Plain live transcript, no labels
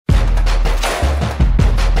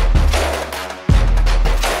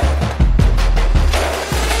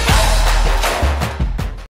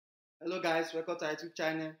guys, welcome to our YouTube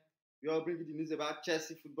channel. We all bring you the news about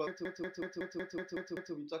Chelsea football. We're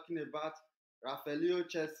talking about RAFAEL LEÁO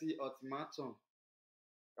Chelsea ultimatum.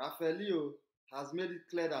 RAFAEL LEÁO has made it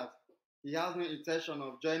clear that he has no intention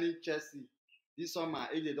of joining Chelsea this summer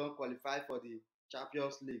if they don't qualify for the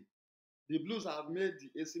Champions League. The Blues have made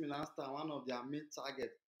the AC Milan star one of their main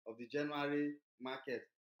targets of the January market,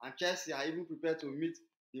 and Chelsea are even prepared to meet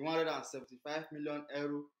the €175 million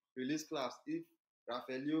release clause if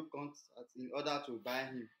RAFAEL LEÁO comes in order to buy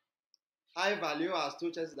him. However, Leo has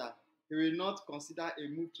told Chelsea that he will not consider a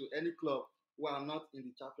move to any club who are not in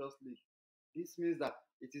the Champions League. This means that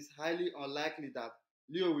it is highly unlikely that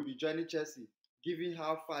Leo will be joining Chelsea, given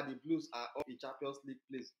how far the Blues are off a Champions League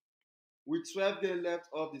place. With 12 days left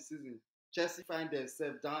of the season, Chelsea find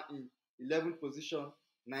themselves down in 11th position,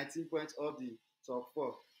 19 points off the top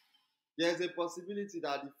 4. There is a possibility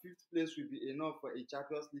that the 5th place will be enough for a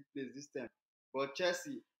Champions League place this time, but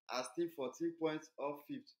Chelsea are still 14 points off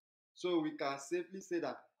 5th. So we can safely say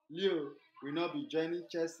that Leo will not be joining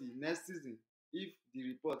Chelsea next season if the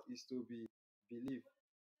report is to be believed.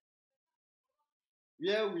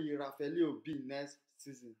 Where will RAFAEL LEÁO be next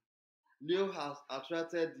season? Leo has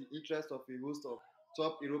attracted the interest of a host of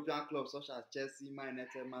top European clubs such as Chelsea, Man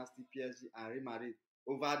United, Man City, PSG and Real Madrid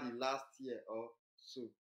over the last year or so.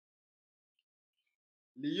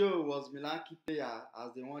 Leo was Milan key player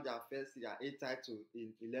as they won their first Serie A title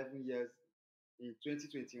in 11 years. In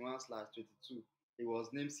 2021/22, he was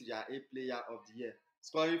named Serie A Player of the Year,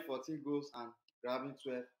 scoring 14 goals and grabbing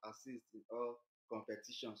 12 assists in all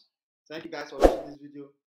competitions. Thank you guys for watching this video.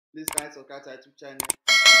 Please subscribe to our YouTube channel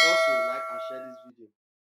and also like and share this video.